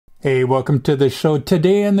Hey, welcome to the show.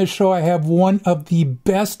 Today on the show I have one of the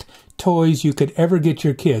best toys you could ever get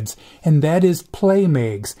your kids, and that is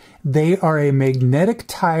Playmags. They are a magnetic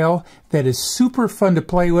tile that is super fun to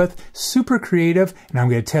play with, super creative, and I'm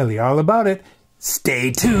going to tell you all about it.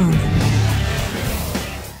 Stay tuned!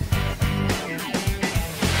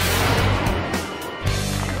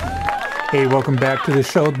 Hey, welcome back to the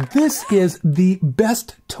show. This is the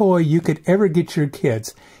best toy you could ever get your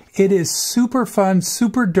kids. It is super fun,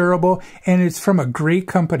 super durable, and it's from a great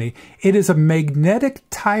company. It is a magnetic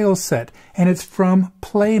tile set, and it's from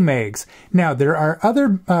Playmags. Now, there are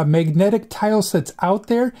other magnetic tile sets out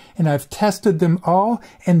there, and I've tested them all,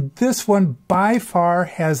 and this one by far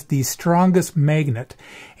has the strongest magnet.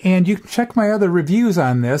 And you can check my other reviews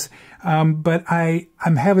on this, but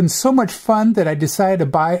I'm having so much fun that I decided to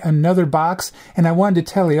buy another box, and I wanted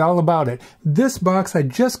to tell you all about it. This box I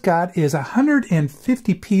just got is a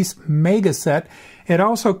 150-piece mega set. It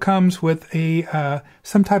also comes with a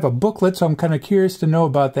some type of booklet, so I'm kind of curious to know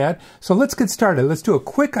about that. So let's get started. Let's do a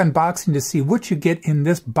quick unboxing to see what you get in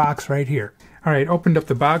this box right here. All right, opened up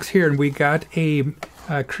the box here, and we got a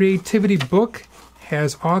creativity book.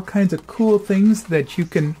 Has all kinds of cool things that you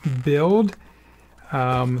can build.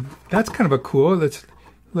 That's kind of a cool. That's a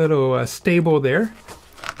little stable there.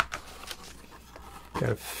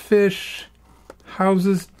 Got a fish,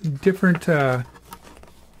 houses, different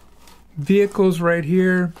vehicles right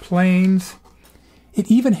here, planes. It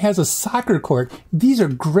even has a soccer court. These are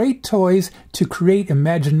great toys to create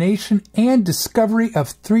imagination and discovery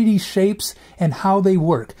of 3D shapes and how they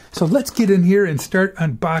work. So let's get in here and start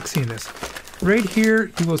unboxing this. Right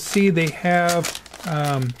here, you will see they have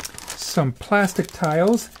some plastic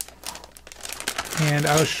tiles, and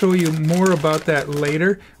I'll show you more about that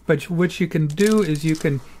later. But what you can do is you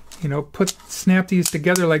can, snap these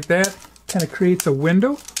together like that. Kind of creates a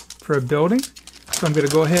window for a building. So I'm going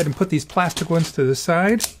to go ahead and put these plastic ones to the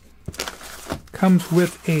side. Comes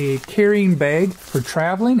with a carrying bag for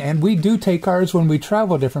traveling, and we do take ours when we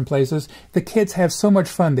travel different places. The kids have so much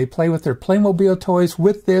fun. They play with their Playmobil toys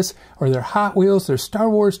with this, or their Hot Wheels, their Star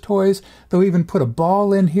Wars toys. They'll even put a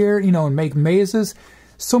ball in here, and make mazes.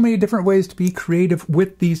 So many different ways to be creative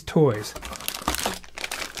with these toys.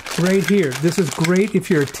 Right here, this is great if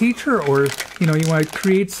you're a teacher, or you want to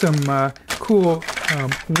create some cool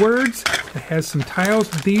words. It has some tiles.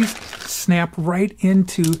 These snap right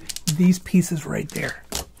into these pieces right there.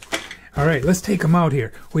 All right, let's take them out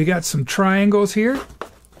here. We got some triangles here.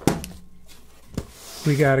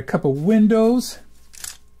 We got a couple windows.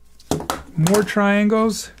 More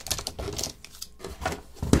triangles.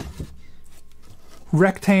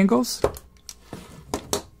 Rectangles.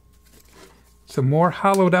 Some more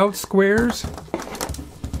hollowed out squares.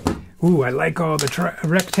 Ooh, I like all the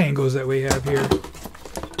rectangles that we have here.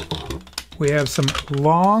 We have some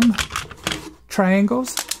long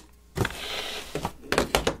triangles.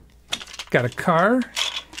 Got a car.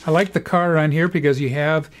 I like the car on here because you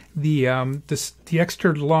have the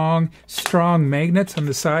extra long, strong magnets on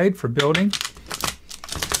the side for building.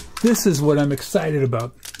 This is what I'm excited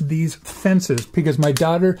about, these fences, because my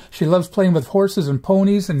daughter, she loves playing with horses and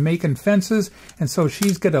ponies and making fences, and so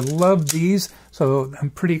she's going to love these, so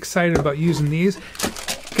I'm pretty excited about using these.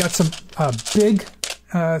 Got some big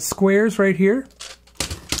squares right here.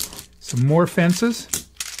 Some more fences.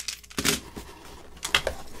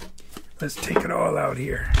 Let's take it all out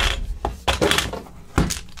here.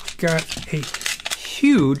 Got a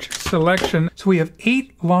huge selection. So we have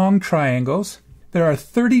 8 long triangles. There are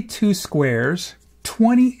 32 squares,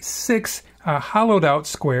 26 hollowed out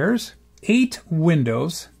squares, 8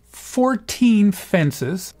 windows, 14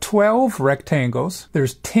 fences, 12 rectangles.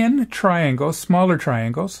 There's 10 triangles, smaller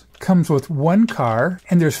triangles. Comes with 1 car,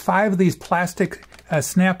 and there's 5 of these plastic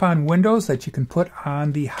snap-on windows that you can put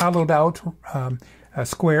on the hollowed out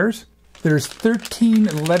squares. There's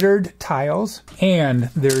 13 lettered tiles,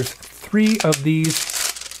 and there's 3 of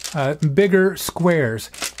these bigger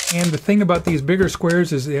squares. And the thing about these bigger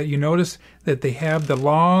squares is that you notice that they have the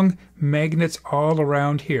long magnets all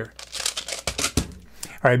around here.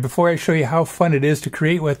 All right, before I show you how fun it is to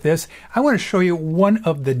create with this, I want to show you one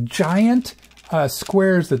of the giant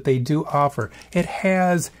squares that they do offer. It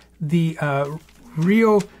has the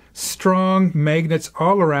real strong magnets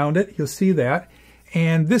all around it. You'll see that.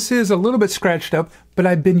 And this is a little bit scratched up, but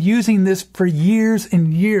I've been using this for years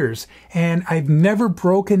and years, and I've never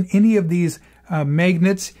broken any of these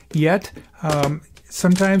magnets yet.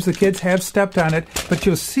 Sometimes the kids have stepped on it, but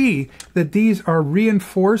you'll see that these are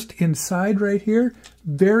reinforced inside right here.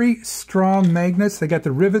 Very strong magnets. They got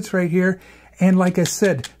the rivets right here. And like I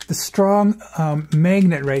said, the strong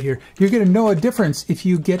magnet right here. You're going to know a difference if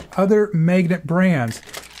you get other magnet brands.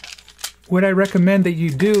 what I recommend that you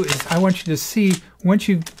do is I want you to see, once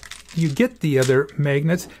you get the other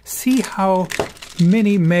magnets, see how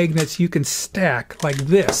many magnets you can stack like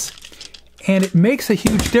this. And it makes a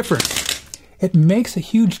huge difference. It makes a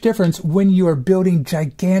huge difference when you are building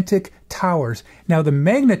gigantic towers. Now the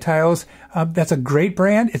Magnetiles, that's a great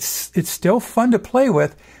brand. It's still fun to play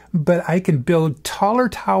with, but I can build taller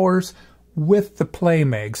towers with the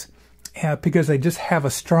Playmags because they just have a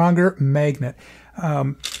stronger magnet.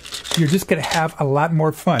 You're just going to have a lot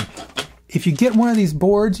more fun. If you get one of these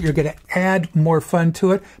boards, you're going to add more fun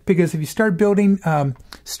to it, because if you start building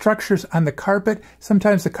structures on the carpet,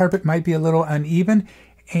 sometimes the carpet might be a little uneven,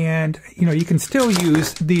 and you can still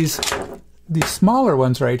use these smaller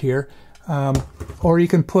ones right here, or you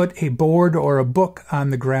can put a board or a book on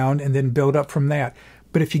the ground and then build up from that.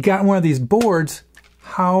 But if you got one of these boards,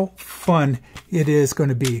 how fun it is going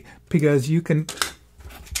to be, because you can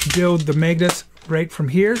build the magnets right from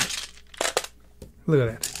here. Look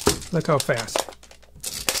at that. Look how fast.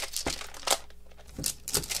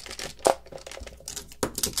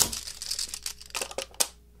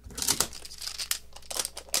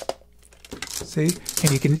 See?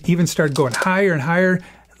 And you can even start going higher and higher.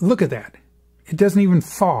 Look at that. It doesn't even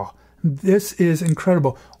fall. This is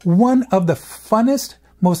incredible. One of the funnest,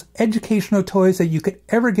 most educational toys that you could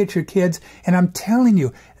ever get your kids. And I'm telling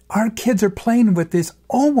you, our kids are playing with this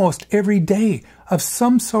almost every day of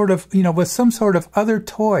some sort of, with some sort of other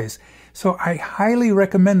toys. So I highly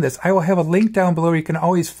recommend this. I will have a link down below where you can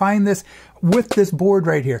always find this with this board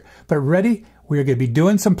right here. But ready? We're going to be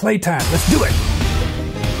doing some playtime. Let's do it.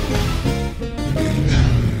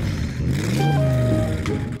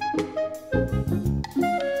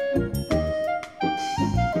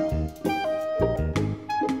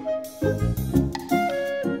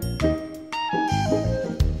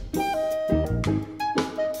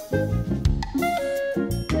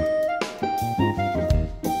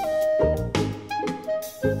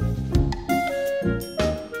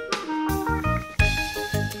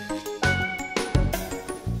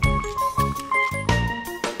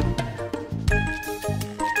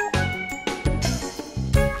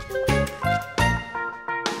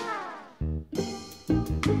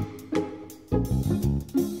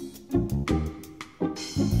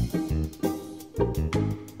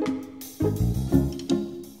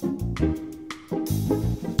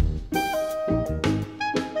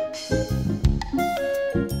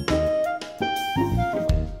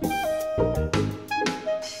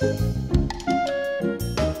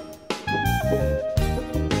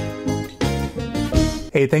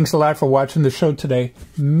 Hey, thanks a lot for watching the show today.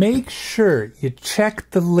 Make sure you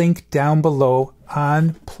check the link down below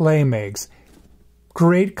on Playmags.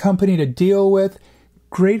 Great company to deal with,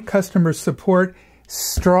 great customer support,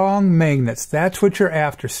 strong magnets. That's what you're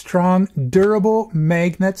after. Strong, durable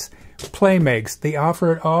magnets. Playmags. They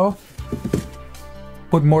offer it all.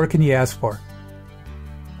 What more can you ask for?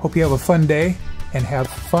 Hope you have a fun day and have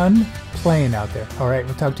fun playing out there. All right,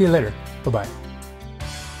 we'll talk to you later. Bye-bye.